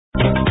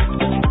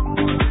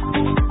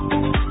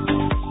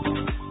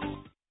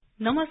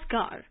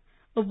Namaskar.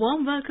 A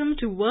warm welcome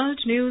to World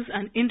News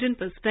and Indian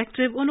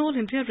Perspective on All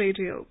India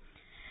Radio.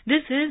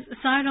 This is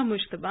Saira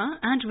Mushtaba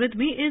and with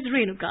me is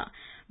Renuka,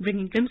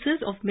 bringing glimpses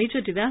of major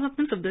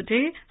developments of the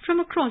day from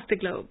across the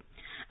globe.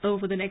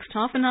 Over the next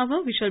half an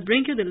hour, we shall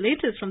bring you the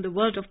latest from the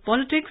world of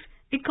politics,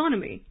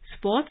 economy,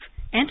 sports,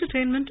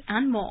 entertainment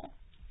and more.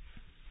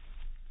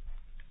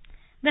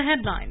 The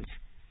headlines.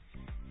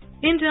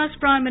 India's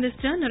Prime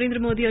Minister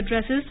Narendra Modi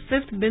addresses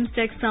 5th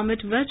BIMSTEC Summit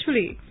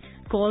virtually.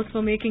 Calls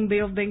for making Bay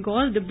of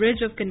Bengal the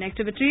bridge of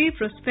connectivity,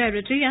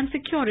 prosperity and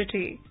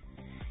security.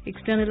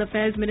 External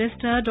Affairs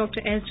Minister Dr.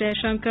 S.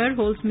 Jaishankar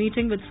holds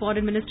meeting with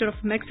Foreign Minister of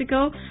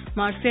Mexico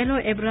Marcelo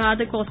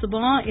Ebrard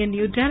Cosobon in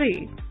New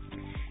Delhi.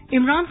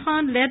 Imran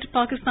Khan-led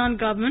Pakistan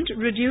government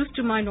reduced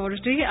to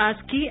minority as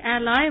key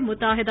ally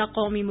Muttahida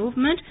Qawmi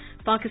Movement,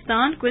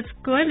 Pakistan quits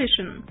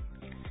coalition.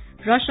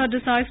 Russia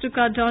decides to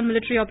cut down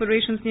military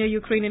operations near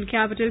Ukrainian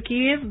capital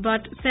Kiev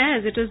but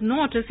says it is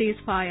not a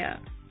ceasefire.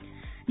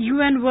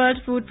 UN World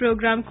Food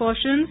Programme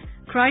cautions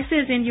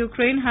crisis in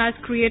Ukraine has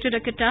created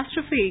a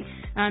catastrophe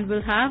and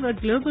will have a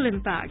global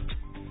impact.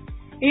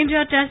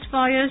 India test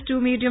fires 2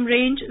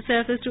 medium-range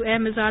surface-to-air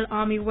missile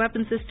army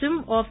weapon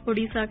system off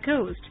Odisha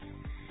coast.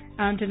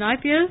 And in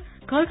IPL,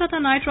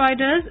 Kolkata Knight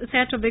Riders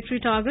set a victory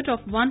target of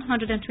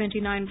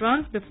 129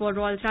 runs before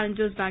Royal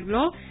Challengers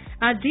Bangalore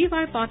at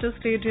D.Y. Patil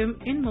Stadium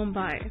in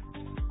Mumbai.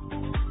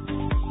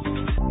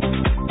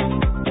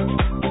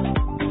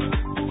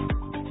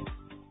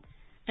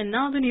 And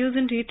now the news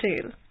in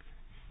detail.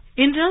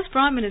 India's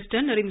Prime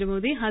Minister Narendra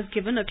Modi has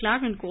given a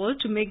clarion call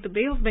to make the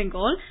Bay of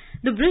Bengal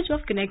the bridge of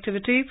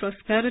connectivity,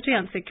 prosperity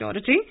and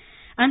security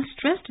and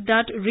stressed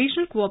that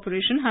regional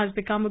cooperation has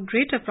become a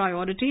greater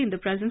priority in the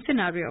present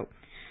scenario.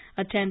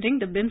 Attending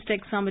the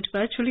BIMSTEC summit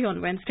virtually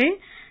on Wednesday,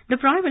 the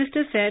Prime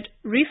Minister said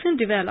recent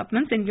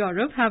developments in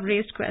Europe have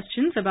raised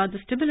questions about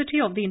the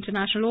stability of the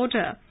international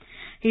order.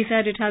 He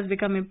said it has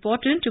become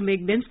important to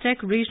make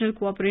BIMSTEC regional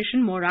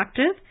cooperation more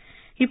active.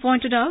 He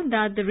pointed out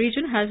that the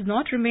region has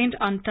not remained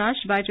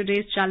untouched by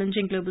today's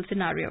challenging global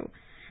scenario.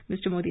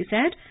 Mr. Modi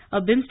said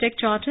a BIMSTEC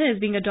charter is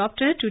being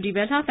adopted to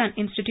develop an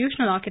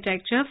institutional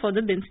architecture for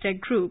the BIMSTEC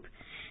group.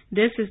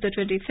 This is the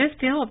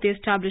 25th year of the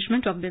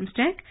establishment of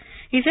BIMSTEC.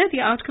 He said the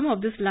outcome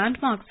of this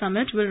landmark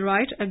summit will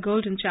write a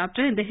golden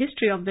chapter in the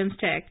history of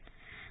BIMSTEC.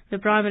 The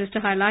Prime Minister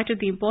highlighted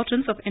the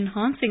importance of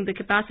enhancing the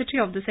capacity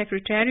of the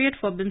Secretariat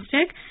for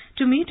BIMSTEC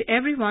to meet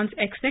everyone's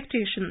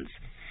expectations.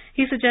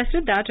 He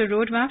suggested that a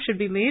roadmap should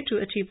be made to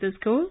achieve this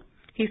goal.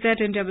 He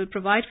said India will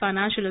provide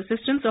financial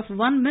assistance of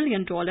 $1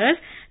 million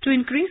to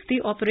increase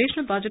the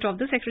operational budget of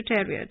the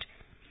Secretariat.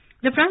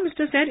 The Prime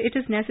Minister said it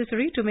is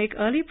necessary to make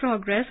early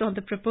progress on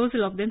the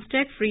proposal of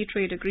BIMSTEC Free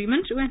Trade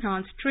Agreement to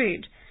enhance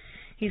trade.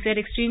 He said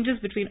exchanges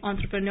between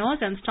entrepreneurs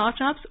and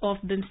startups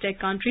of BIMSTEC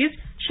countries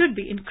should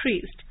be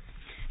increased.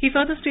 He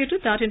further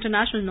stated that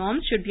international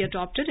norms should be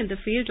adopted in the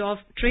field of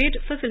trade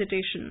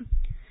facilitation.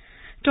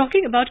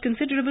 Talking about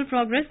considerable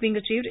progress being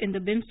achieved in the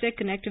BIMSTEC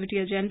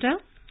connectivity agenda,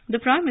 the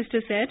Prime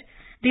Minister said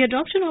the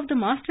adoption of the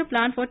Master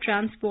Plan for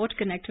Transport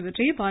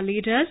Connectivity by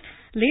leaders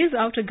lays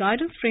out a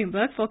guidance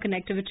framework for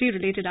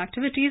connectivity-related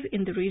activities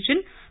in the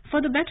region for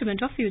the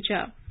betterment of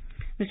future.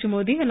 Mr.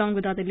 Modi, along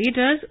with other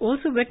leaders,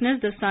 also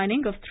witnessed the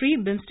signing of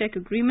 3 BIMSTEC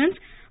agreements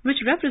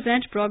which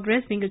represent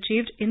progress being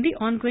achieved in the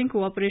ongoing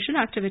cooperation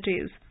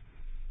activities.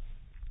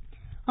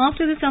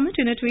 After the summit,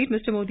 in a tweet,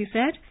 Mr. Modi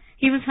said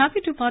he was happy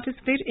to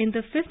participate in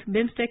the 5th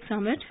BIMSTEC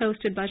summit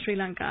hosted by Sri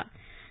Lanka.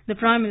 The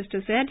Prime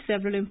Minister said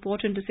several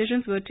important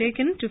decisions were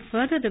taken to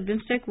further the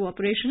BIMSTEC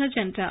cooperation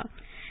agenda.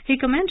 He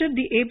commended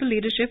the able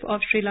leadership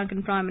of Sri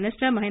Lankan Prime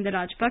Minister Mahinda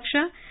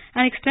Rajapaksa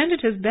and extended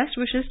his best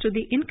wishes to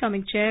the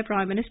incoming Chair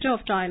Prime Minister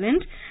of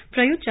Thailand,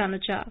 Prayut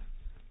Chan-o-cha.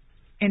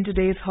 In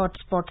today's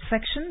Hotspot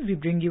section, we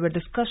bring you a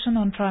discussion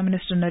on Prime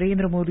Minister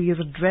Narendra Modi's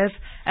address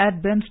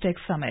at BIMSTEC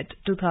Summit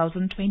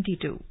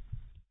 2022.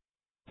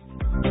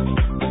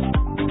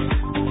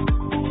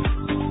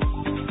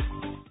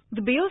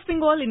 The Bay of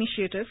Bengal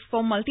Initiative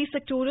for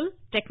Multi-Sectoral,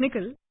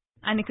 Technical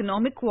and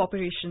Economic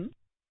Cooperation,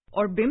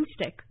 or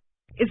BIMSTEC,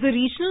 is a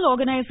regional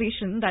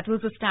organization that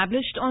was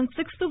established on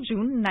 6th of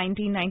June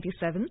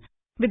 1997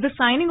 with the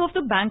signing of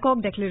the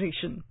Bangkok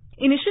Declaration.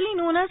 Initially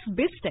known as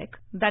BISTEC,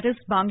 that is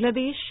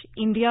Bangladesh,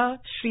 India,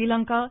 Sri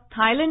Lanka,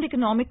 Thailand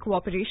Economic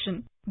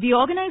Cooperation, the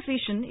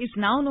organization is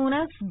now known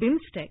as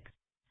BIMSTEC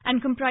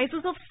and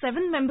comprises of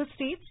 7 member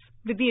states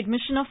with the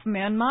admission of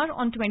Myanmar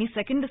on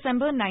 22nd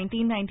December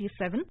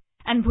 1997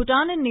 and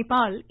Bhutan and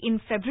Nepal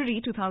in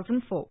February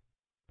 2004.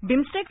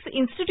 BIMSTEC's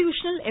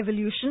institutional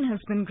evolution has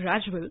been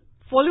gradual.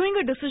 Following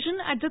a decision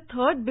at the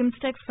 3rd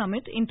BIMSTEC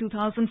Summit in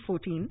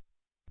 2014,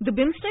 the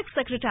BIMSTEC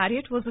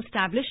Secretariat was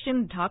established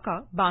in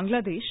Dhaka,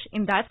 Bangladesh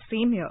in that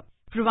same year,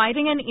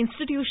 providing an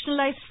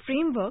institutionalized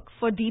framework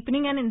for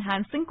deepening and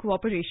enhancing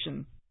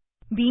cooperation.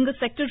 Being a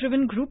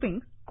sector-driven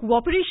grouping,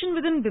 cooperation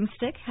within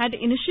BIMSTEC had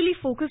initially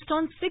focused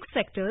on 6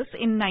 sectors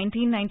in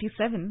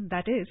 1997,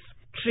 that is,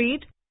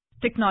 trade,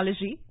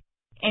 technology,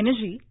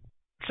 energy,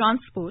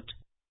 transport,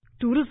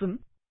 tourism,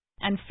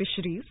 and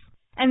fisheries,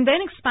 and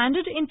then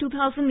expanded in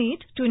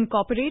 2008 to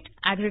incorporate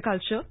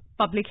agriculture,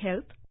 public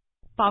health,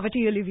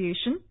 poverty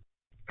alleviation,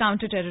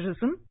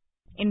 counter-terrorism,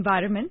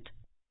 environment,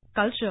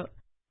 culture,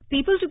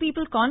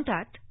 people-to-people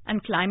contact,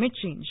 and climate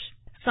change.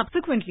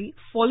 Subsequently,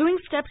 following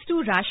steps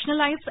to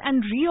rationalize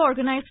and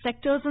reorganize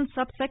sectors and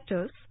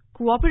subsectors,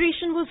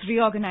 cooperation was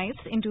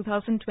reorganized in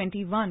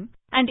 2021,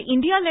 and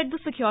India led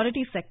the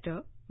security sector,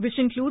 which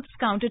includes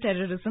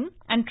counter-terrorism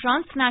and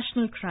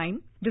transnational crime,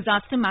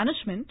 disaster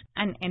management,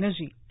 and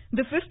energy.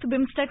 The 5th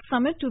BIMSTEC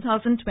Summit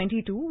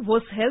 2022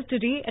 was held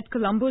today at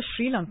Colombo,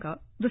 Sri Lanka.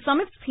 The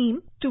summit's theme,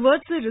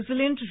 Towards a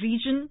Resilient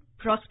Region,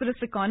 Prosperous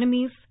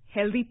Economies,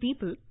 Healthy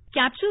People,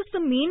 captures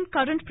the main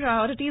current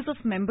priorities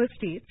of member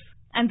states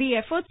and the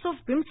efforts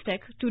of BIMSTEC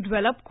to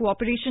develop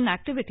cooperation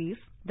activities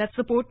that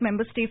support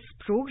member states'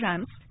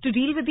 programs to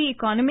deal with the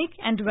economic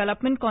and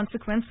development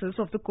consequences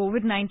of the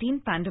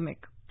COVID-19 pandemic.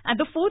 At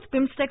the 4th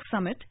BIMSTEC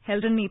Summit,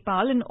 held in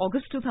Nepal in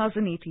August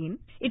 2018,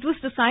 it was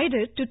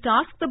decided to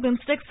task the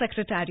BIMSTEC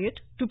Secretariat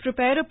to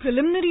prepare a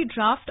preliminary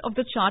draft of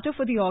the charter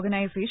for the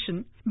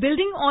organization,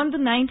 building on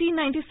the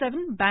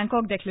 1997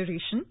 Bangkok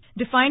Declaration,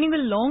 defining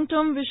a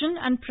long-term vision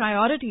and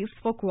priorities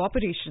for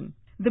cooperation.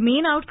 The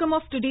main outcome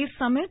of today's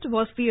summit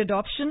was the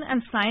adoption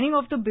and signing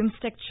of the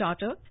BIMSTEC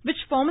Charter,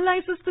 which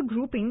formalizes the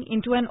grouping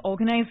into an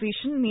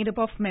organization made up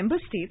of member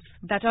states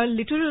that are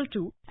littoral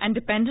to and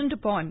dependent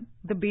upon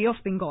the Bay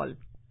of Bengal.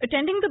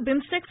 Attending the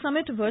BIMSTEC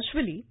Summit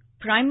virtually,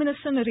 Prime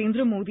Minister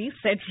Narendra Modi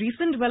said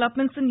recent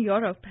developments in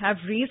Europe have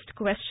raised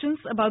questions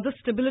about the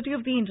stability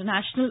of the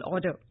international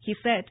order. He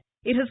said,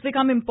 it has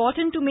become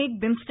important to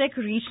make BIMSTEC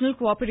regional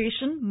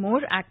cooperation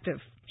more active.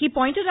 He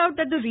pointed out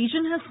that the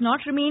region has not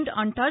remained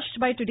untouched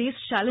by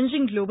today's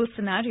challenging global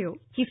scenario.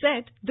 He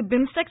said, the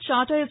BIMSTEC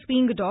Charter is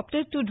being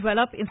adopted to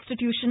develop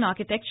institution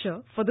architecture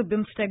for the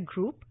BIMSTEC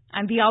group,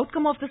 and the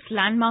outcome of this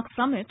landmark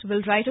summit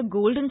will write a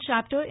golden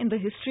chapter in the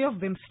history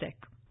of BIMSTEC.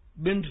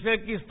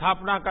 BIMSTEC की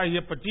स्थापना का ये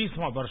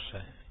 25वां वर्ष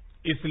है,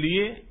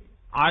 इसलिए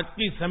आज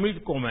की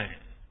summit को मैं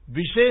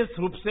विशेष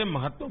रूप से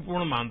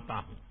महत्वपूर्ण मानता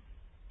हूं।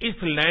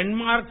 इस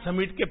लैंडमार्क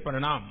समिट के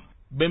परिणाम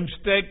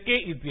बिम्स्टेक के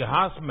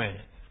इतिहास में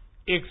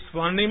एक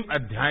स्वर्णिम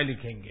अध्याय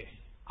लिखेंगे।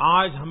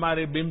 आज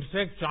हमारे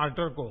बिम्स्टेक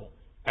चार्टर को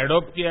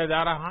एडॉप्ट किया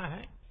जा रहा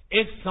है।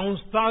 एक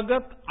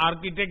संस्थागत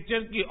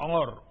आर्किटेक्चर की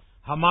ओर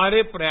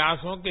हमारे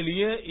प्रयासों के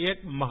लिए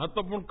एक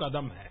महत्वपूर्ण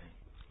कदम है।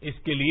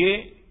 इसके लिए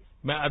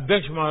मैं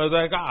अध्यक्ष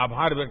महोदय का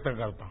आभार व्यक्त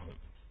करता हूं।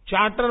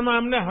 चार्टर में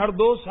हमने हर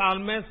 2 साल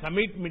में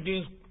समिट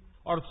मीटिंग्स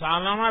और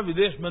सालाना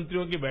विदेश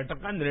मंत्रियों की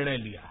बैठक का निर्णय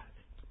लिया है।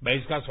 मैं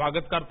इसका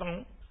स्वागत करता हूं।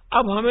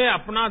 अब हमें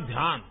अपना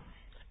ध्यान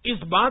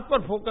इस बात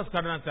पर फोकस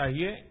करना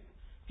चाहिए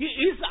कि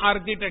इस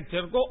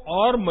आर्किटेक्चर को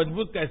और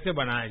मजबूत कैसे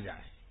बनाया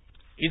जाए।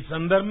 इस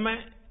संदर्भ में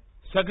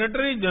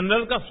सेक्रेटरी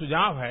जनरल का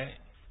सुझाव है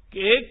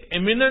कि एक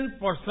एमिनेंट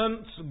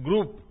पर्सन्स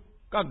ग्रुप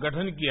का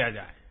गठन किया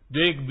जाए,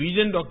 जो एक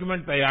विजन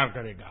डॉक्यूमेंट तैयार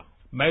करेगा।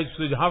 मैं इस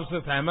सुझाव से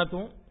सहमत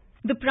हूं।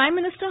 The Prime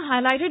Minister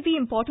highlighted the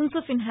importance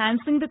of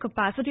enhancing the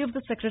capacity of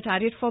the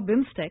Secretariat for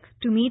BIMSTEC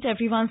to meet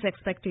everyone's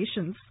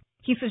expectations.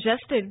 He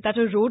suggested that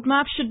a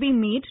roadmap should be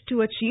made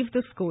to achieve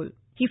this goal.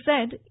 He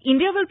said,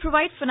 India will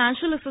provide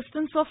financial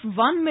assistance of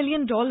 $1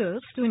 million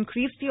to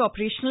increase the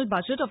operational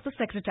budget of the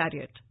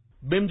Secretariat.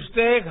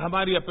 BIMSTEC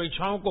हमारी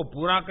अपेक्षाओं को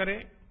पूरा करे,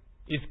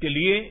 इसके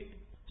लिए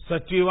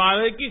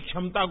सचिवालय की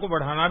क्षमता को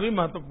बढ़ाना भी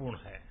महत्वपूर्ण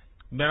है।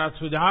 मेरा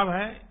सुझाव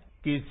है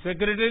कि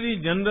सेक्रेटरी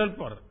जनरल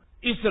पर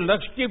इस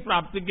लक्ष्य की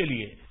प्राप्ति के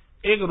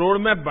लिए एक रोड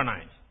मैप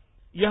बनाएं।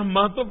 यह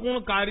महत्वपूर्ण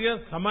कार्य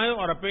समय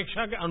और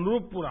अपेक्षा के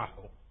अनुरूप पूरा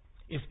हो।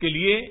 इसके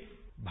लिए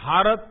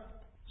भारत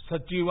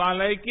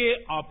सचिवालय के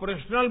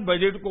ऑपरेशनल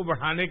बजट को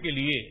बढ़ाने के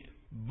लिए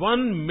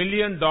 $1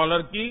 मिलियन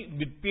की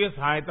वित्तीय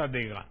सहायता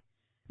देगा।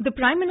 The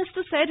Prime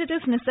Minister said it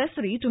is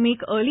necessary to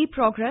make early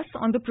progress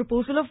on the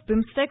proposal of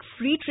BIMSTEC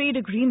Free Trade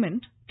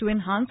Agreement to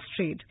enhance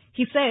trade.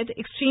 He said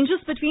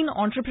exchanges between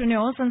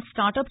entrepreneurs and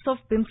startups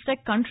of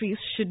BIMSTEC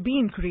countries should be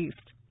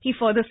increased. He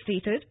further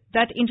stated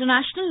that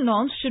international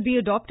norms should be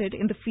adopted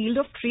in the field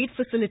of trade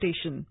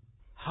facilitation.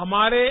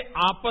 हमारे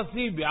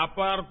आपसी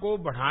व्यापार को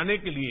बढ़ाने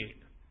के लिए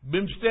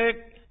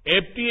BIMSTEC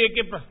FTA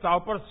के प्रस्ताव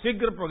पर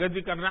शीघ्र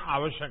प्रगति करना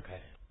आवश्यक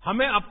है।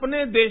 हमें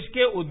अपने देश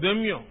के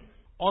उद्यमियों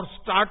और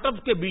स्टार्टअप्स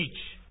के बीच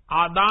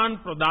आदान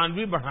प्रदान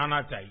भी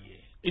बढ़ाना चाहिए।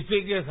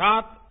 इसी के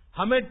साथ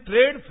हमें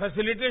ट्रेड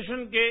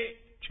फैसिलिटेशन के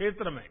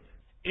क्षेत्र में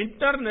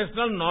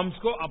इंटरनेशनल नॉर्म्स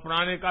को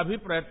अपनाने का भी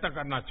प्रयत्न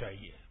करना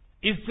चाहिए।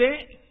 इससे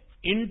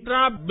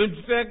इंट्रा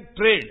बिम्स्टेक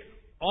ट्रेड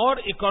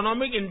और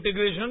इकोनॉमिक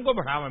इंटीग्रेशन को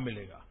बढ़ावा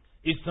मिलेगा।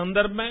 इस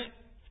संदर्भ में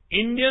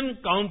Indian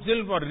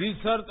council for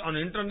research on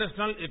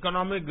international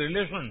economic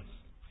relations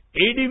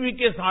ADB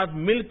के साथ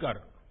मिलकर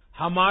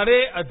हमारे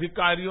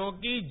अधिकारियों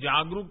की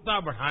जागरूकता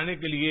बढ़ाने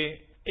के लिए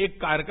एक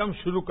कार्यक्रम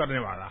शुरू करने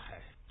वाला है।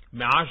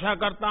 मैं आशा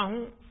करता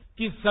हूं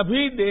कि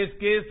सभी देश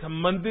के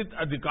संबंधित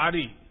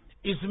अधिकारी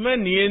इसमें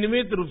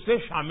नियमित रूप से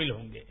शामिल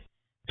होंगे।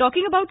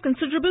 Talking about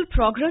considerable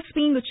progress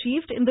being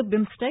achieved in the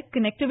BIMSTEC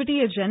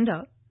connectivity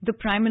agenda, the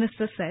Prime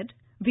Minister said,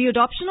 the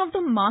adoption of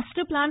the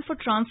Master Plan for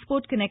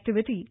Transport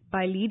Connectivity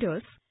by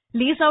leaders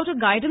lays out a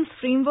guidance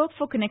framework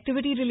for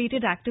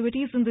connectivity-related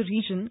activities in the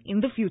region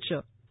in the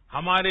future.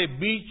 हमारे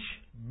बीच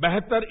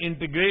बेहतर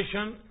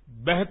integration,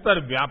 बेहतर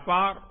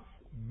व्यापार,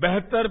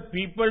 बेहतर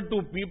people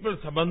to people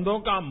संबंधों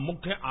का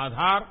मुख्य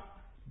आधार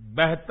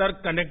बेहतर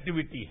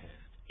connectivity है।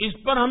 इस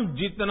पर हम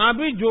जितना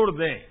भी जोर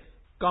दें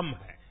कम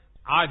है।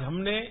 आज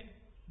हमने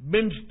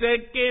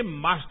बिम्स्टेक के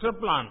master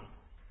plan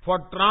for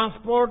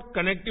transport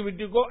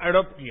connectivity को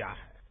एडॉप्ट किया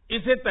है।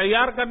 इसे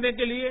तैयार करने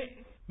के लिए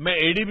मैं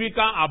एडीबी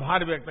का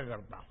आभार व्यक्त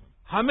करता हूं।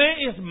 हमें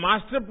इस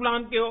मास्टर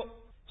प्लान के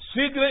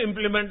शीघ्र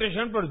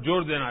इम्प्लीमेंटेशन पर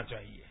जोर देना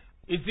चाहिए।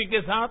 इसी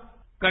के साथ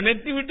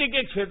कनेक्टिविटी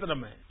के क्षेत्र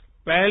में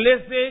पहले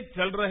से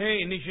चल रहे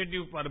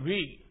इनिशिएटिव पर भी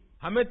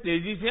हमें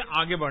तेजी से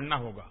आगे बढ़ना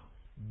होगा।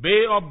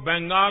 बे ऑफ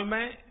बंगाल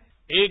में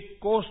एक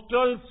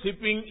कोस्टल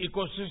शिपिंग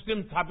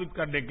इकोसिस्टम स्थापित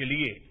करने के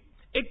लिए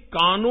एक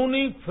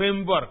कानूनी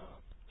फ्रेमवर्क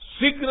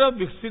शीघ्र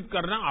विकसित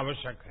करना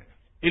आवश्यक है।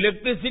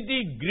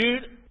 इलेक्ट्रिसिटी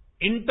ग्रिड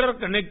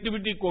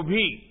इंटरकनेक्टिविटी को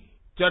भी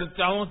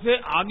चर्चाओं से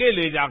आगे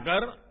ले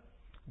जाकर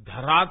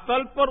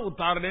धरातल पर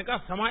उतारने का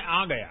समय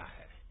आ गया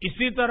है।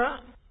 इसी तरह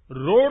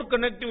रोड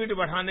कनेक्टिविटी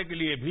बढ़ाने के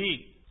लिए भी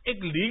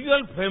एक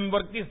लीगल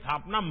फ्रेमवर्क की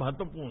स्थापना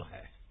महत्वपूर्ण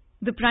है।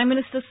 The Prime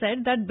Minister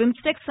said that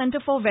BIMSTEC Center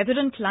for Weather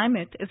and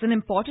Climate is an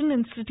important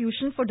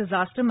institution for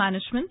disaster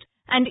management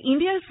and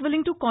India is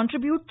willing to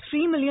contribute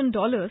 $3 million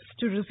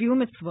to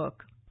resume its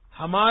work.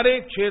 हमारे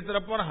क्षेत्र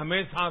पर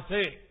हमेशा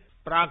से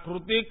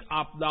प्राकृतिक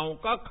आपदाओं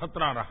का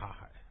खतरा रहा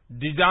है।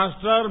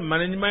 डिजास्टर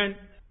मैनेजमेंट,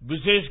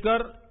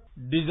 विशेषकर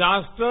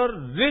डिजास्टर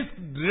रिस्क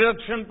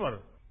रिडक्शन पर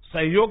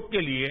सहयोग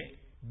के लिए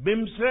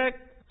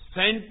BIMSTEC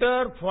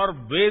centre for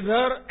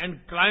weather and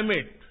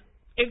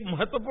climate एक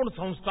महत्वपूर्ण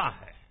संस्था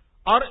है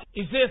और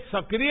इसे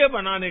सक्रिय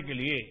बनाने के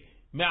लिए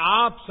मैं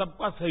आप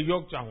सबका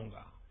सहयोग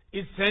चाहूंगा।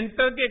 इस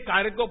सेंटर के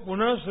कार्य को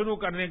पुनः शुरू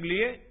करने के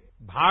लिए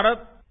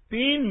भारत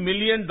 $3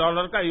 मिलियन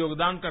का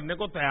योगदान करने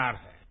को तैयार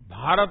है।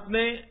 भारत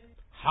ने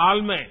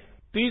हाल में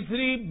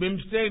तीसरी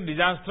बिम्स्टेक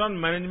डिजास्टर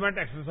मैनेजमेंट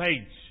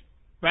एक्सरसाइज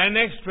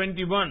पैनेक्स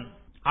 21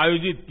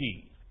 आयोजित की।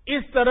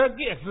 इस तरह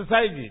की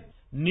एक्सरसाइज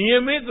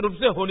नियमित रूप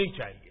से होनी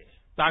चाहिए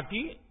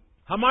ताकि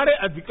हमारे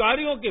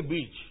अधिकारियों के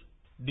बीच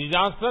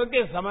डिजास्टर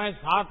के समय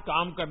साथ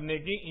काम करने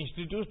की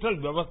इंस्टीट्यूशनल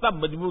व्यवस्था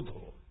मजबूत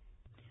हो।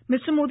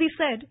 Mr. Modi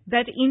said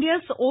that India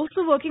is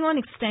also working on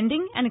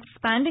extending and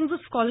expanding the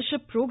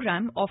scholarship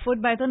program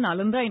offered by the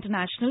Nalanda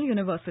International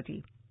University.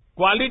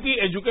 Quality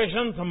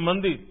education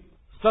संबंधित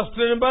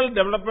सस्टेनेबल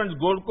डेवलपमेंट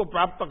गोल को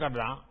प्राप्त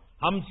करना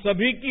हम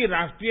सभी की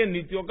राष्ट्रीय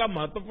नीतियों का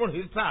महत्वपूर्ण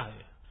हिस्सा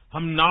है।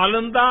 हम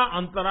नालंदा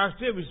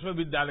अंतर्राष्ट्रीय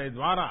विश्वविद्यालय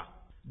द्वारा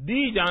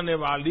दी जाने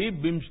वाली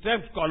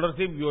बिम्स्टेक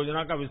स्कॉलरशिप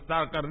योजना का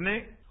विस्तार करने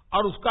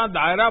और उसका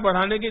दायरा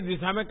बढ़ाने की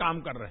दिशा में काम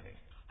कर रहे हैं।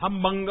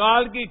 हम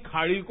बंगाल की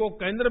खाड़ी को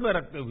केंद्र में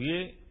रखते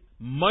हुए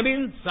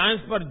मरीन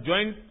साइंस पर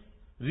ज्वाइंट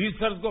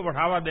रिसर्च को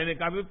बढ़ावा देने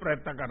का भी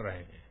प्रयत्न कर रहे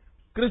हैं।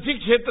 कृषि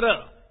क्षेत्र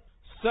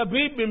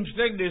सभी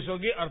बिम्स्टेक देशों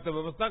की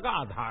अर्थव्यवस्था का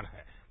आधार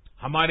है।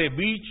 हमारे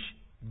बीच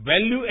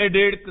वैल्यू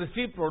एडेड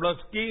कृषि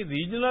प्रोडक्ट्स की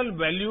रीजनल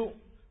वैल्यू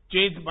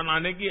चेन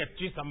बनाने की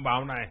अच्छी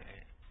संभावनाएं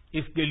हैं।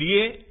 इसके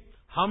लिए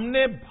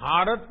हमने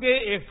भारत के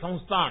एक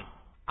संस्थान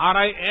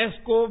RIS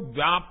को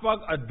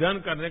व्यापक अध्ययन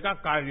करने का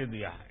कार्य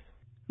दिया है।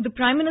 The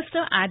Prime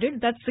Minister added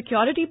that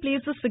security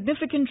plays a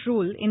significant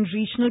role in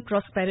regional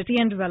prosperity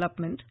and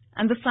development,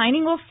 and the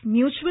signing of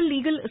Mutual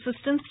Legal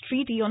Assistance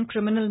Treaty on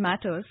Criminal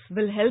Matters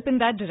will help in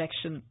that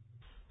direction.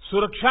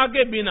 सुरक्षा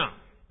के बिना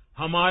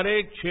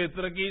हमारे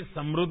क्षेत्र की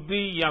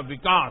समृद्धि या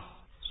विकास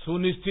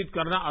सुनिश्चित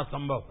करना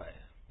असंभव है।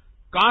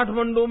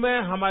 काठमांडू में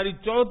हमारी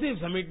चौथी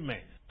समिट में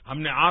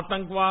हमने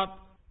आतंकवाद,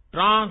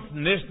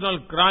 ट्रांसनेशनल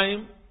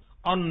क्राइम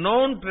और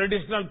नॉन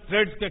ट्रेडिशनल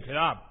थ्रेट्स के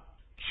खिलाफ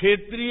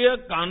क्षेत्रीय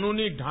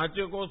कानूनी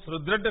ढांचे को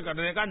सुदृढ़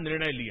करने का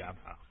निर्णय लिया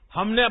था।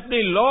 हमने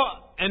अपनी लॉ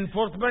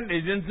एनफोर्समेंट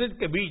एजेंसीज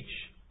के बीच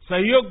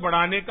सहयोग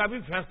बढ़ाने का भी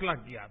फैसला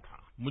किया था।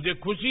 मुझे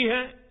खुशी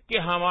है कि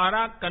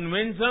हमारा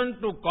कन्वेंशन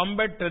टू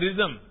कॉम्बैट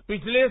टेररिज्म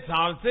पिछले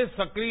साल से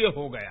सक्रिय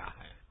हो गया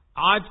है।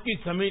 आज की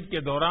समिट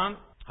के दौरान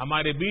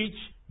हमारे बीच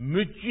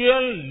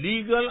mutual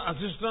legal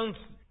assistance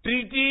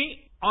treaty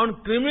on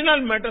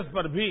criminal matters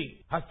पर भी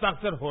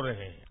हस्ताक्षर हो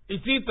रहे हैं।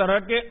 इसी तरह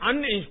के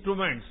अन्य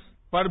इंस्ट्रूमेंट्स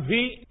पर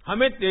भी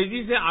हमें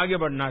तेजी से आगे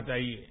बढ़ना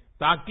चाहिए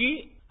ताकि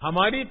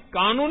हमारी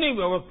कानूनी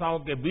व्यवस्थाओं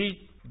के बीच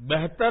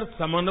बेहतर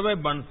समन्वय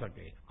बन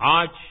सके।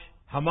 आज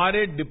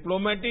हमारे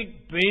डिप्लोमेटिक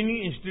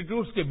ट्रेनिंग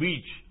इंस्टीट्यूट्स के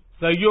बीच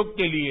सहयोग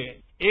के लिए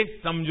एक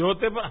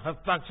समझौते पर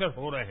हस्ताक्षर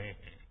हो रहे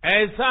हैं।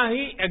 ऐसा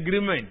ही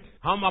एग्रीमेंट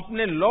हम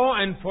अपने लॉ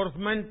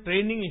एनफोर्समेंट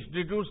ट्रेनिंग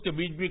इंस्टीट्यूट्स के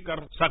बीच भी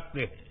कर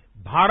सकते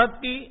हैं। भारत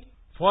की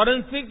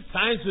फॉरेंसिक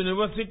साइंस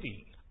यूनिवर्सिटी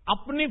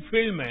अपनी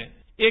फील्ड में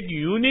एक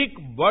यूनिक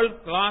वर्ल्ड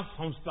क्लास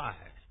संस्था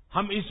है।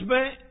 हम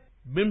इसमें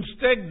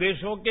बिम्स्टेक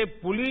देशों के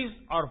पुलिस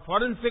और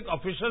फॉरेंसिक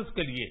ऑफिसर्स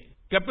के लिए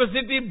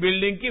कैपेसिटी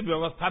बिल्डिंग की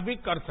व्यवस्था भी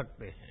कर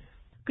सकते हैं।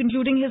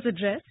 Concluding his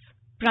address,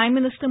 Prime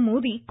Minister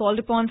Modi called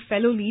upon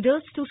fellow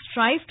leaders to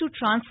strive to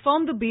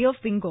transform the Bay of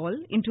Bengal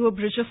into a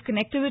bridge of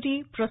connectivity,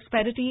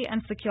 prosperity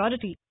and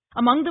security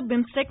among the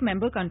BIMSTEC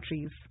member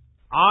countries.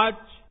 आज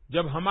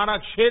जब हमारा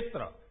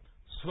क्षेत्र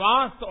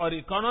स्वास्थ्य और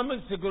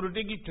economic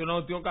security की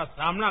चुनौतियों का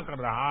सामना कर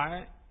रहा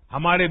है,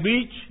 हमारे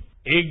बीच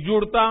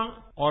एकजुटता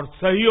और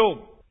सहयोग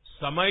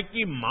समय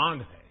की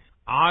मांग है।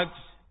 आज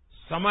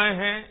समय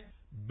है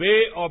बे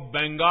ऑफ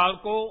बंगाल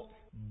को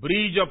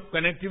bridge of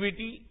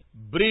connectivity,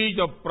 bridge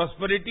of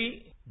prosperity,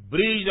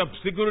 bridge of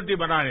security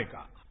बनाने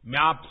का मैं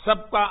आप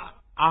सबका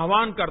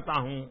आह्वान करता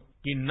हूं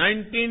कि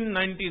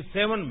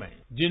 1997 में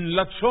जिन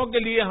लक्ष्यों के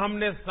लिए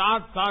हमने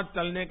साथ साथ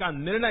चलने का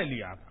निर्णय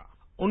लिया था,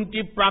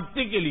 उनकी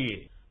प्राप्ति के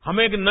लिए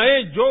हम एक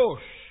नए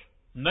जोश,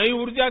 नई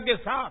ऊर्जा के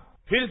साथ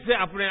फिर से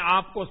अपने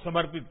आप को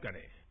समर्पित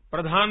करें।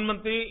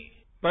 प्रधानमंत्री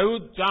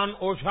प्रयुत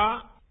चान-ओचा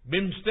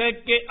बिम्स्टेक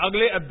के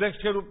अगले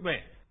अध्यक्ष के रूप में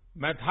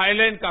मैं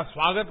थाईलैंड का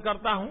स्वागत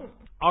करता हूं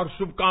और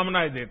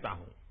शुभकामनाएं देता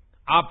हूं।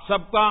 आप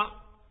सबका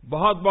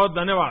बहुत बहुत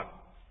धन्यवाद।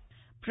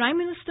 Prime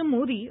Minister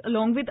Modi,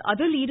 along with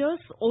other leaders,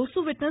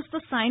 also witnessed the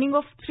signing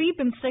of 3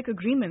 BIMSTEC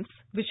agreements,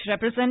 which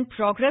represent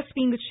progress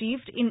being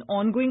achieved in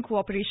ongoing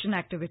cooperation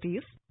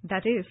activities.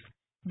 That is,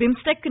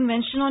 BIMSTEC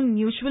Convention on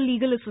Mutual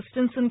Legal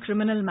Assistance in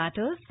Criminal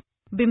Matters,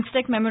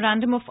 BIMSTEC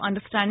Memorandum of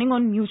Understanding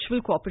on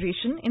Mutual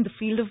Cooperation in the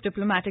Field of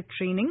Diplomatic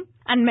Training,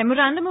 and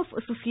Memorandum of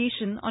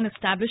Association on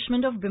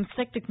Establishment of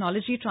BIMSTEC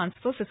Technology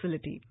Transfer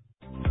Facility.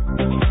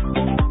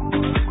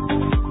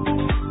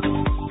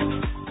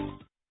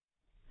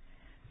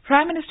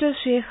 Prime Minister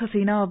Sheikh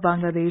Hasina of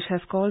Bangladesh has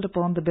called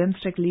upon the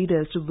BIMSTEC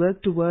leaders to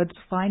work towards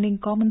finding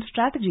common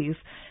strategies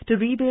to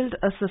rebuild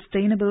a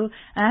sustainable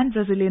and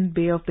resilient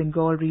Bay of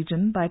Bengal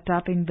region by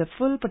tapping the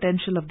full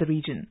potential of the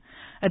region.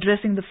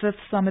 Addressing the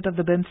 5th summit of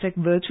the BIMSTEC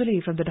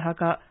virtually from the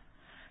Dhaka,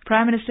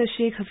 Prime Minister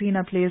Sheikh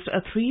Hasina placed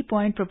a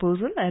 3-point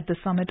proposal at the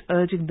summit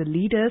urging the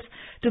leaders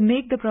to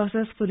make the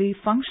process fully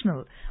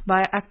functional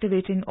by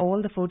activating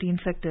all the 14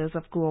 sectors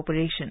of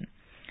cooperation.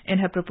 In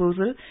her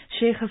proposal,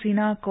 Sheikh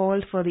Hasina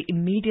called for the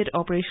immediate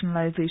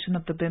operationalization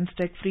of the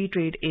BIMSTEC Free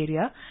Trade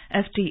Area,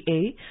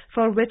 FTA,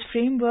 for which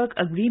framework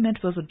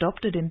agreement was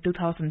adopted in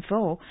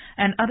 2004,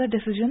 and other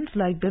decisions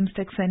like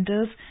BIMSTEC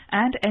centers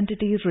and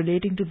entities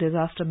relating to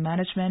disaster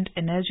management,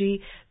 energy,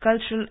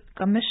 cultural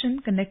commission,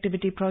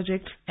 connectivity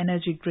projects,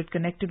 energy grid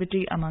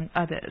connectivity, among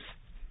others.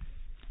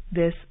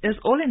 This is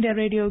All India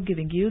Radio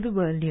giving you the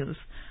world news.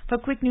 For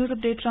quick news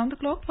updates round the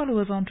clock, follow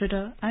us on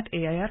Twitter at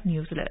AIR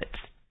News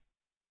Alerts.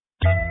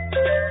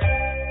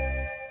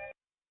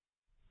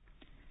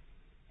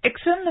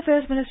 External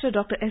Affairs Minister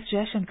Dr. S.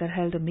 Jaishankar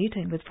held a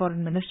meeting with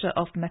Foreign Minister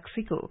of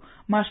Mexico,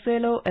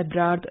 Marcelo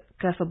Ebrard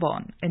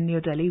Casabon, in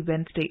New Delhi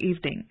Wednesday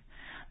evening.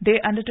 They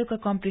undertook a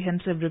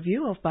comprehensive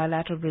review of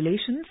bilateral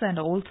relations and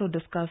also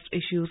discussed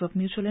issues of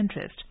mutual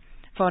interest.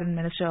 Foreign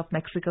Minister of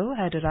Mexico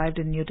had arrived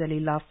in New Delhi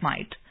last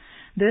night.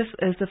 This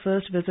is the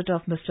first visit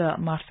of Mr.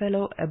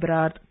 Marcelo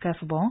Ebrard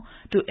Casabon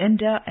to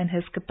India in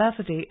his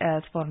capacity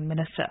as Foreign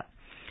Minister.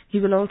 He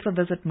will also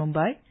visit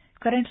Mumbai.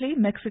 Currently,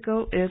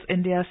 Mexico is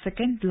India's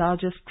second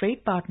largest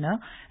trade partner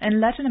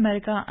in Latin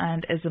America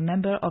and is a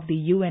member of the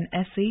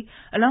UNSC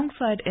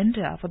alongside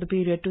India for the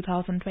period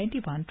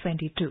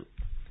 2021-22.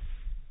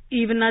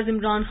 Even as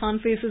Imran Khan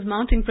faces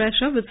mounting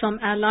pressure with some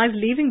allies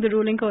leaving the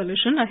ruling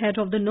coalition ahead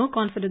of the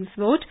no-confidence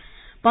vote,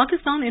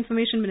 Pakistan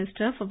Information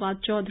Minister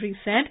Fawad Chaudhry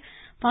said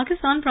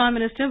Pakistan Prime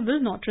Minister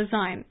will not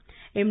resign.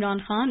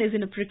 Imran Khan is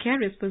in a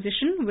precarious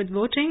position with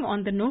voting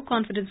on the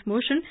no-confidence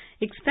motion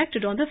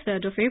expected on the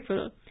 3rd of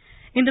April.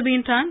 In the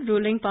meantime,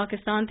 ruling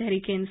Pakistan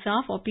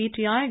Tehreek-e-Insaf or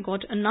PTI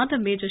got another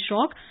major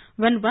shock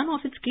when one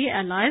of its key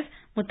allies,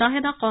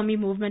 Muttahida Qawmi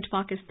Movement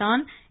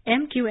Pakistan,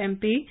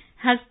 MQMP,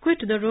 has quit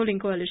the ruling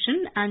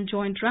coalition and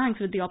joined ranks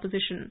with the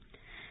opposition.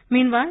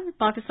 Meanwhile,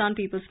 Pakistan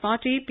People's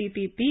Party,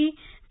 PPP,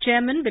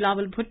 Chairman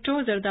Bilawal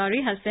Bhutto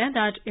Zardari has said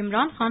that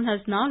Imran Khan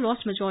has now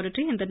lost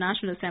majority in the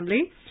National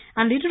Assembly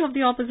and leader of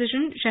the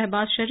opposition,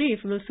 Shehbaz Sharif,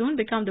 will soon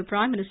become the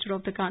Prime Minister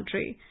of the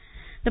country.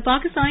 The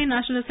Pakistani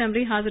National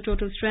Assembly has a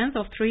total strength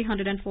of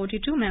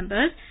 342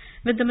 members,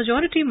 with the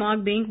majority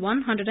mark being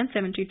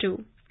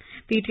 172.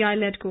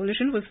 PTI-led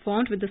coalition was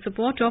formed with the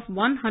support of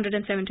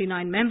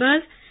 179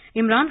 members,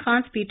 Imran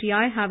Khan's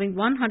PTI having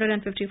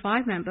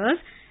 155 members,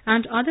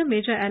 and other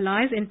major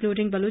allies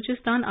including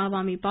Balochistan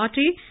Awami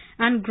Party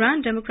and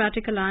Grand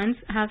Democratic Alliance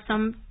have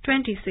some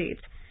 20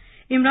 seats.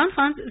 Imran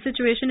Khan's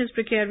situation is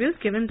precarious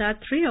given that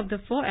 3 of the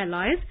 4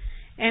 allies,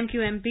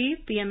 MQMP,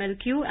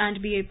 PMLQ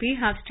and BAP,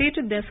 have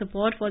stated their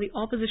support for the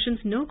opposition's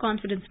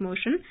no-confidence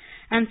motion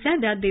and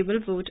said that they will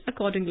vote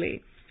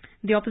accordingly.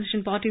 The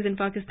opposition parties in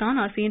Pakistan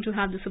are seen to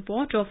have the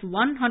support of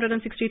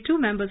 162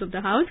 members of the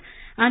House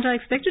and are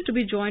expected to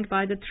be joined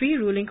by the 3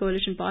 ruling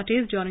coalition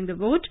parties during the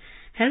vote,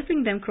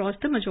 helping them cross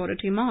the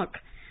majority mark.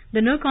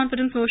 The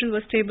no-confidence motion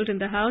was tabled in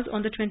the House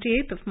on the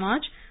 28th of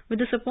March with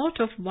the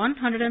support of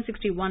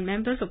 161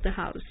 members of the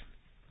House.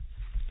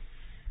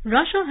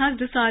 Russia has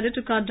decided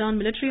to cut down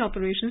military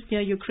operations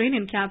near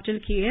Ukrainian capital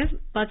Kiev,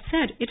 but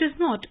said it is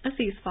not a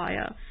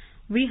ceasefire.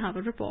 We have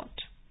a report.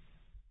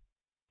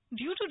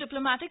 Due to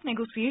diplomatic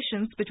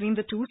negotiations between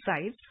the two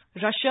sides,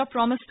 Russia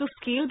promised to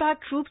scale back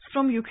troops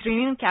from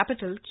Ukrainian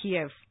capital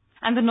Kiev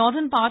and the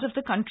northern part of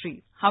the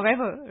country.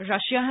 However,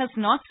 Russia has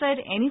not said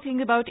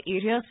anything about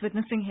areas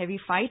witnessing heavy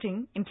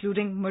fighting,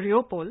 including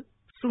Mariupol,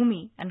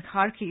 Sumy and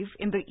Kharkiv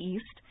in the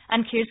east,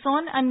 and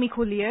Kherson and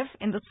Mykolaiv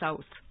in the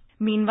south.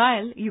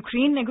 Meanwhile,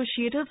 Ukraine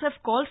negotiators have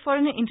called for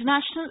an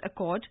international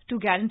accord to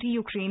guarantee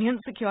Ukrainian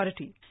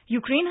security.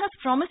 Ukraine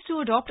has promised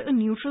to adopt a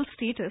neutral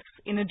status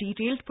in a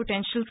detailed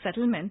potential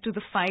settlement to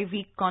the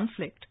 5-week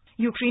conflict.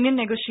 Ukrainian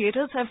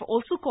negotiators have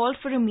also called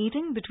for a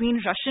meeting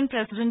between Russian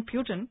President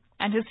Putin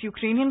and his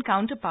Ukrainian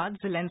counterpart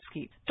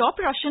Zelensky. Top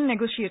Russian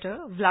negotiator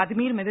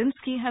Vladimir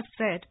Medinsky has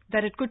said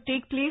that it could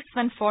take place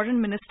when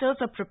foreign ministers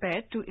are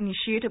prepared to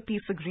initiate a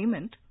peace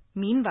agreement.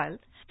 Meanwhile,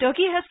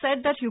 Turkey has said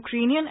that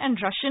Ukrainian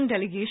and Russian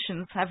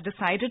delegations have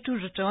decided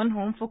to return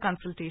home for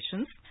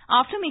consultations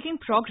after making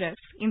progress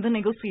in the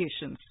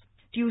negotiations.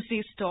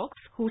 Tuesday's talks,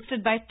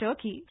 hosted by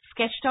Turkey,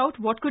 sketched out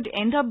what could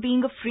end up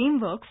being a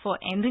framework for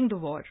ending the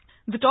war.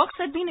 The talks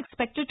had been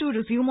expected to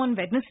resume on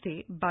Wednesday,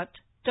 but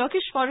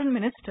Turkish Foreign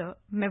Minister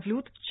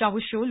Mevlut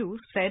Çavuşoğlu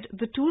said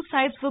the two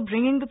sides were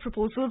bringing the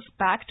proposals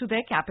back to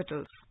their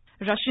capitals.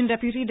 Russian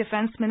Deputy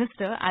Defense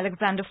Minister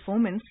Alexander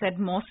Fomin said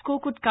Moscow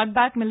could cut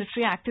back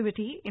military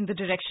activity in the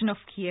direction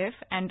of Kiev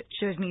and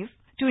Cherniv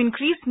to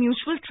increase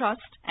mutual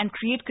trust and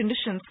create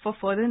conditions for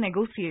further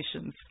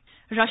negotiations.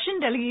 Russian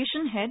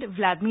delegation head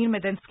Vladimir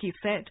Medinsky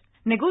said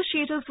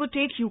negotiators would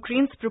take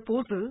Ukraine's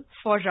proposal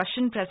for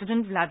Russian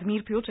President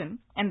Vladimir Putin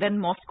and then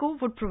Moscow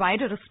would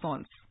provide a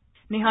response.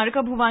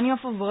 Niharika Bhuvania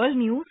for World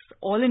News,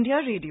 All India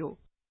Radio.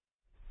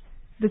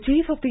 The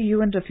chief of the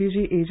UN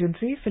Refugee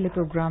Agency,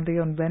 Filippo Grandi,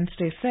 on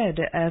Wednesday said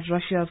as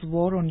Russia's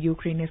war on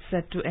Ukraine is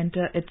set to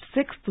enter its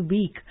 6th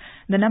week,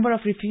 the number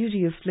of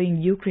refugees fleeing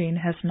Ukraine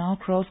has now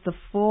crossed the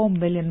 4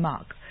 million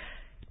mark.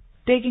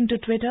 Taking to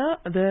Twitter,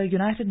 the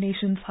United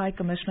Nations High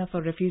Commissioner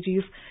for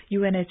Refugees,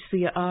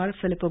 UNHCR,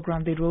 Filippo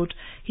Grandi wrote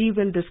he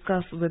will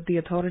discuss with the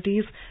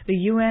authorities, the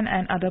UN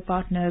and other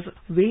partners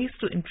ways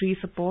to increase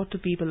support to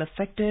people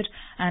affected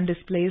and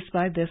displaced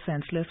by this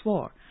senseless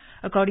war.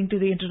 According to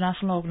the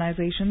International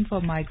Organization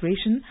for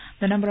Migration,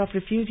 the number of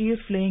refugees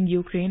fleeing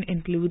Ukraine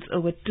includes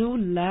over 2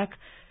 lakh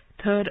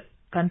third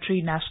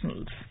country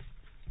nationals.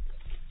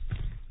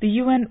 The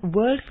UN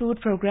World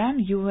Food Programme,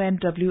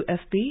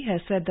 UNWFP,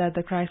 has said that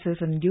the crisis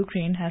in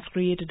Ukraine has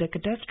created a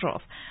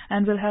catastrophe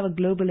and will have a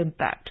global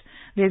impact.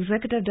 The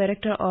Executive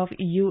Director of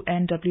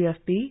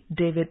UNWFP,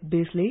 David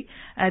Beasley,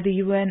 at the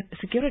UN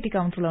Security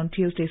Council on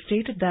Tuesday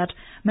stated that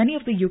many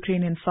of the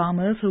Ukrainian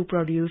farmers who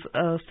produce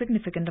a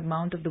significant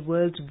amount of the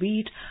world's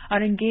wheat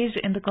are engaged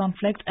in the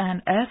conflict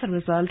and as a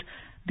result,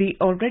 the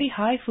already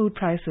high food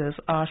prices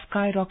are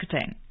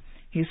skyrocketing.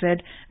 He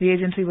said the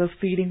agency was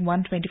feeding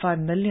 125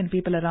 million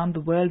people around the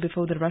world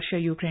before the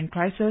Russia-Ukraine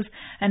crisis,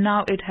 and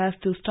now it has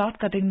to start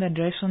cutting the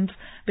rations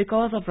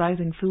because of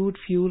rising food,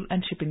 fuel,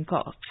 and shipping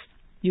costs.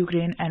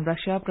 Ukraine and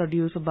Russia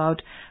produce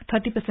about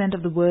 30%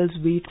 of the world's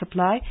wheat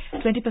supply,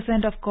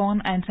 20% of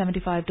corn, and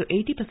 75 to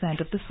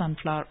 80% of the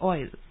sunflower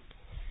oil.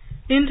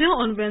 India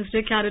on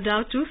Wednesday carried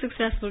out 2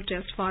 successful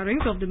test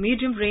firings of the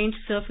medium-range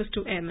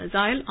surface-to-air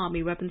missile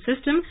Army weapon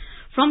system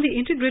from the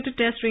integrated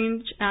test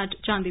range at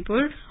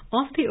Chandipur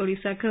off the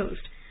Odisha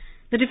coast.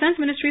 The Defence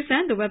Ministry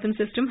said the weapon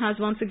system has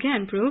once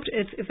again proved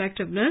its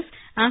effectiveness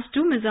as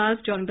 2 missiles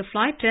during the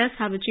flight tests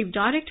have achieved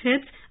direct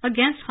hits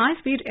against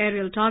high-speed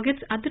aerial targets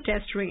at the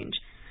test range.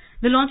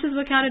 The launches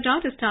were carried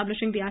out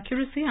establishing the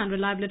accuracy and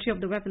reliability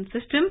of the weapon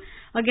system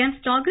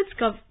against targets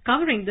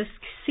covering the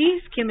sea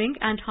skimming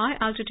and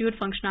high-altitude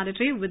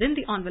functionality within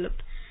the envelope.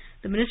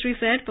 The ministry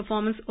said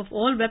performance of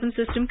all weapon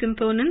system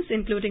components,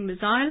 including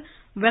missile,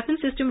 weapon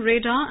system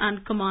radar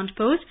and command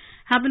post,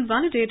 have been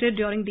validated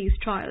during these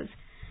trials.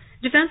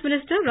 Defence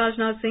Minister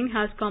Rajnath Singh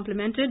has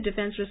complimented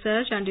Defence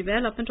Research and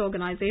Development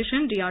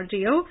Organisation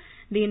 (DRDO),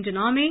 the Indian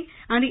Army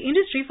and the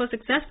industry for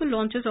successful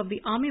launches of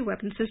the Army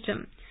weapon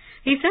system.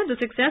 He said the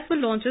successful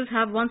launches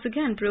have once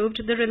again proved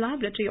the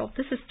reliability of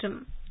the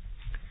system.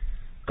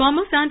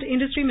 Commerce and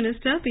Industry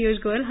Minister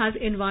Piyush Goyal has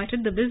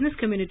invited the business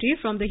community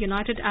from the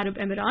United Arab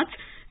Emirates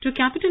to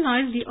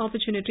capitalize the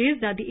opportunities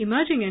that the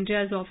emerging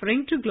India is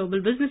offering to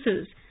global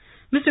businesses.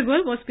 Mr.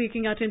 Goyal was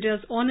speaking at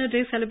India's Honour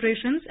Day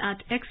celebrations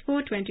at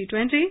Expo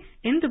 2020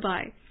 in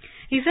Dubai.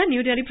 He said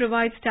New Delhi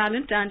provides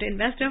talent and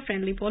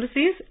investor-friendly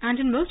policies, and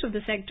in most of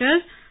the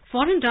sectors,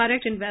 foreign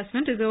direct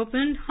investment is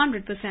open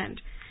 100%.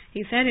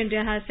 He said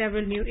India has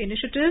several new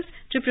initiatives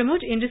to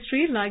promote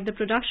industry like the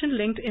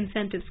Production-Linked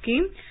Incentive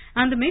Scheme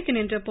and the Make in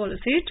India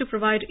policy to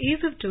provide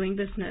ease of doing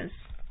business.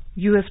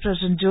 U.S.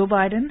 President Joe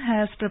Biden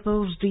has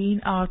proposed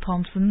Dean R.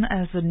 Thompson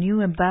as the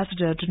new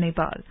ambassador to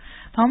Nepal.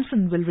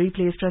 Thompson will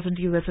replace present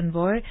U.S.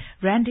 envoy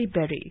Randy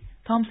Berry.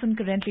 Thompson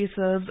currently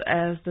serves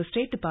as the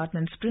State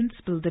Department's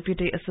Principal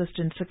Deputy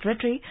Assistant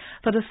Secretary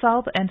for the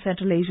South and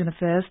Central Asian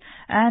Affairs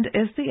and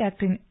is the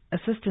acting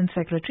Assistant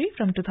Secretary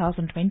from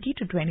 2020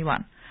 to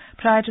 21.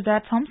 Prior to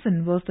that,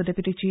 Thompson was the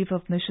Deputy Chief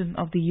of Mission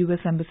of the U.S.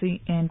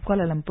 Embassy in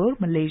Kuala Lumpur,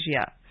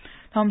 Malaysia.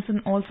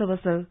 Thompson also was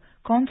the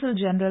Consul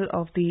General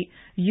of the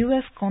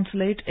U.S.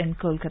 Consulate in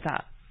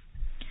Kolkata.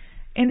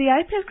 In the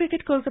IPL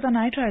cricket, Kolkata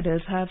Knight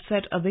Riders have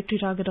set a victory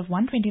target of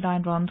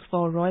 129 runs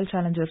for Royal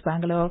Challengers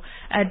Bangalore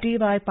at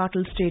D.Y.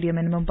 Patil Stadium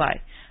in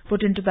Mumbai.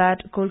 Put into bat,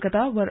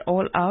 Kolkata were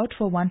all out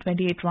for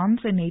 128 runs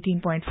in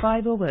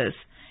 18.5 overs.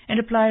 In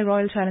reply,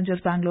 Royal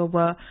Challengers Bangalore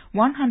were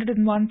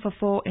 101 for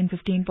 4 in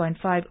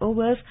 15.5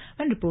 overs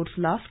when reports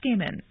last came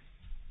in.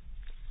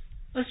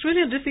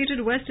 Australia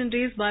defeated West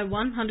Indies by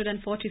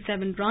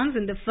 147 runs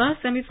in the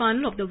first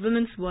semi-final of the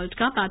Women's World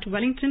Cup at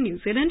Wellington, New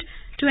Zealand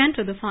to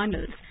enter the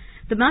finals.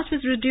 The match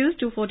was reduced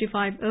to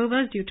 45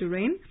 overs due to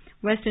rain.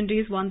 West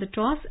Indies won the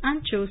toss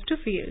and chose to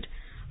field.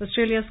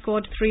 Australia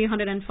scored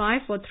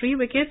 305 for 3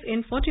 wickets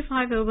in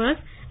 45 overs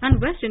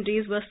and West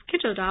Indies were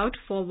skittled out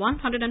for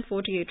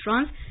 148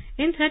 runs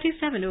in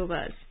 37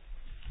 overs.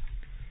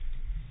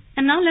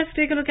 And now let's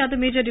take a look at the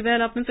major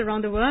developments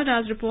around the world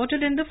as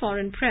reported in the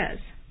foreign press.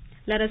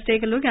 Let us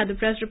take a look at the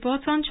press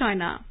reports on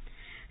China.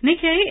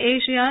 Nikkei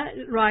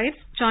Asia writes,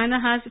 China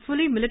has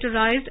fully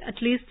militarized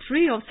at least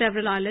 3 of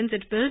several islands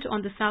it built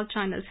on the South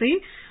China Sea,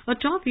 a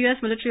top U.S.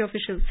 military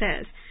official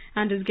says,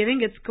 and is giving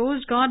its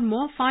Coast Guard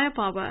more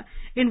firepower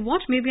in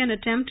what may be an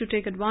attempt to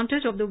take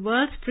advantage of the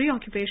world's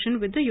preoccupation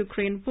with the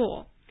Ukraine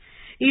war.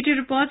 ET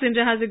reports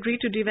India has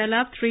agreed to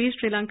develop 3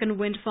 Sri Lankan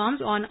wind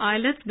farms on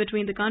islets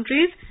between the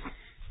countries.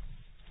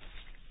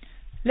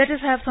 Let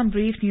us have some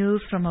brief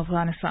news from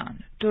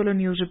Afghanistan. Tolo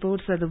News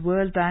reports that the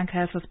World Bank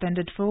has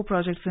suspended 4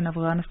 projects in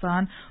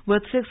Afghanistan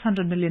worth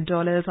 $600 million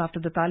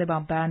after the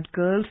Taliban banned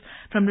girls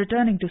from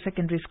returning to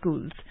secondary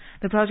schools.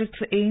 The project's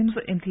aims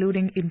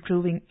including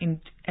improving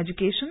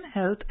education,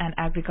 health and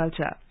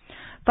agriculture.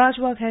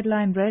 Pajwak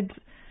headline reads,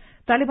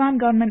 Taliban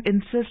government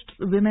insists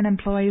women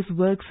employees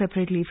work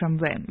separately from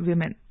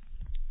women.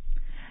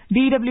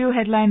 DW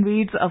headline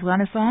reads,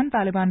 Afghanistan,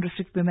 Taliban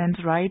restrict women's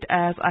right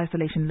as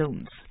isolation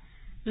looms.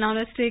 Now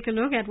let's take a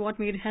look at what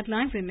made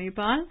headlines in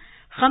Nepal.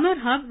 Khabar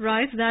Hub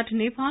writes that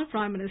Nepal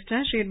Prime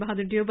Minister Sher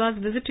Bahadur Deuba's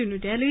visit to New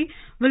Delhi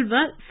will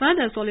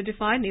further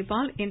solidify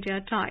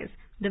Nepal-India ties.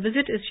 The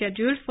visit is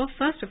scheduled for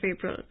 1st of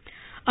April.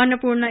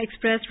 Annapurna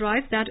Express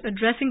writes that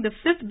addressing the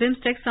 5th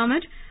BIMSTEC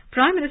summit,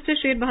 Prime Minister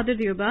Sher Bahadur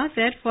Deuba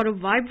said for a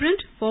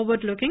vibrant,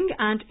 forward-looking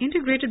and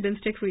integrated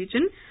BIMSTEC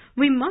region,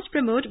 we must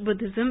promote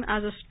Buddhism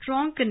as a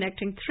strong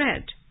connecting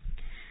thread.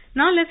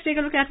 Now let's take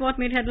a look at what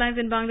made headlines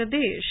in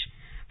Bangladesh.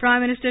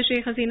 Prime Minister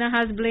Sheikh Hasina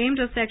has blamed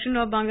a section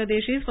of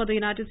Bangladeshis for the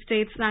United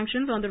States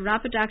sanctions on the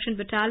Rapid Action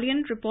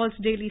Battalion, reports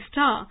Daily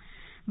Star.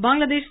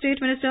 Bangladesh State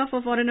Minister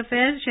for Foreign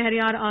Affairs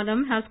Shahryar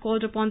Alam has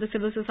called upon the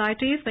civil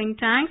society, think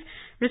tanks,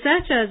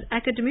 researchers,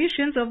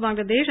 academicians of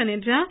Bangladesh and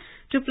India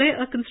to play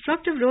a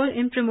constructive role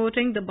in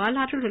promoting the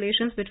bilateral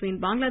relations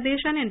between Bangladesh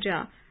and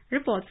India,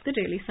 reports the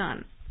Daily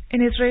Sun.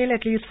 In Israel,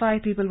 at least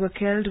 5 people were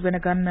killed when a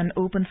gunman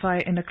opened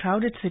fire in a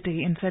crowded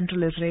city in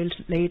central Israel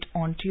late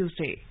on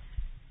Tuesday.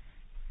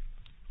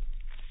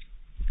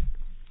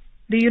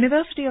 The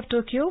University of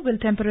Tokyo will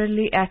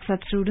temporarily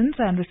accept students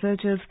and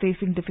researchers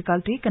facing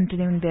difficulty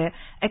continuing their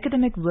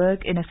academic work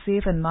in a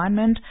safe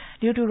environment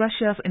due to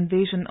Russia's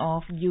invasion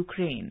of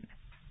Ukraine.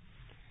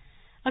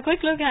 A quick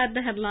look at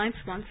the headlines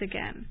once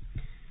again.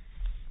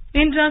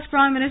 India's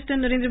Prime Minister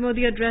Narendra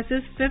Modi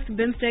addresses 5th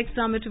BIMSTEC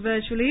summit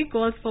virtually,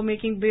 calls for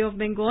making Bay of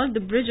Bengal the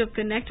bridge of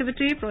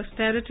connectivity,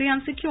 prosperity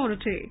and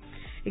security.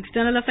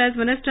 External Affairs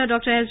Minister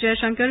Dr. S.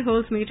 Jaishankar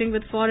holds meeting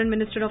with Foreign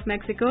Minister of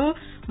Mexico,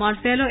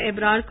 Marcelo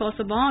Ebrard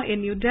Casaubon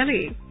in New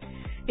Delhi.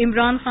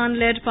 Imran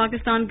Khan-led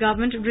Pakistan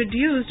government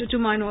reduced to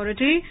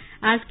minority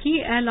as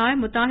key ally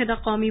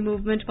Muttahida Qawmi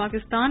Movement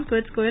Pakistan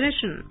quits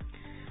coalition.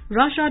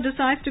 Russia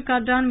decides to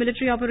cut down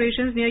military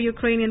operations near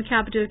Ukrainian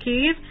capital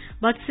Kyiv,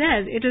 but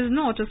says it is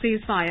not a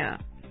ceasefire.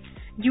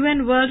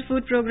 UN World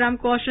Food Programme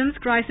cautions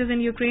crisis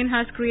in Ukraine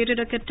has created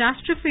a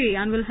catastrophe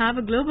and will have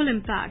a global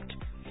impact.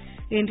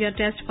 India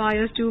test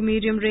fires 2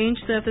 medium-range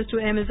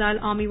surface-to-air missile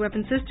army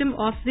weapon system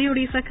off the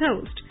Odisha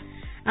coast.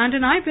 And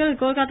in IPL,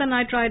 Kolkata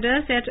Knight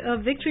Riders set a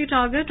victory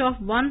target of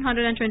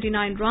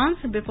 129 runs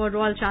before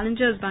Royal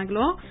Challengers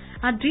Bangalore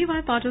at D.Y.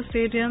 Patil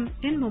Stadium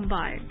in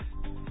Mumbai.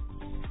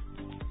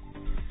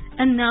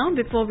 And now,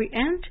 before we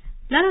end,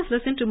 let us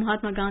listen to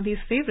Mahatma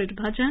Gandhi's favorite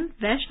bhajan,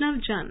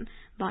 Vaishnav Jan,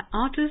 by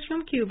artists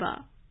from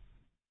Cuba.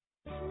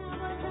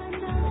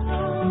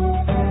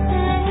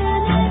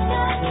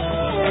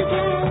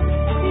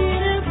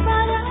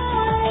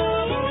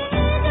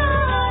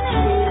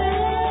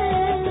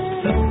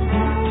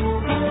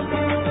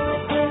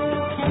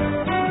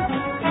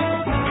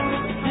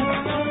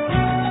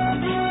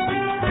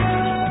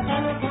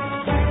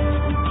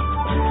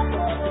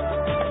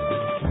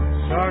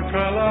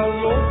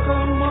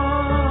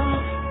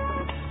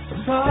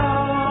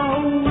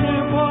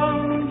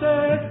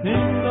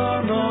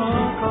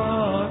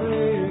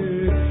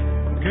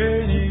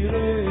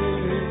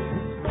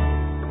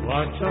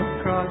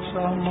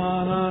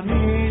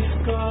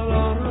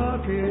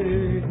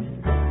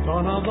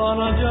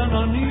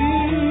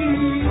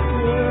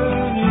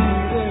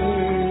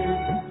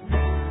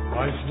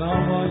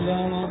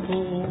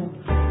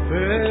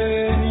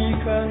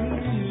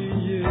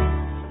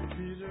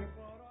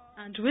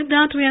 And with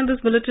that, we end this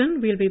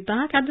bulletin. We'll be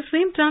back at the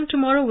same time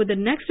tomorrow with the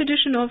next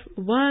edition of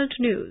World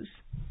News.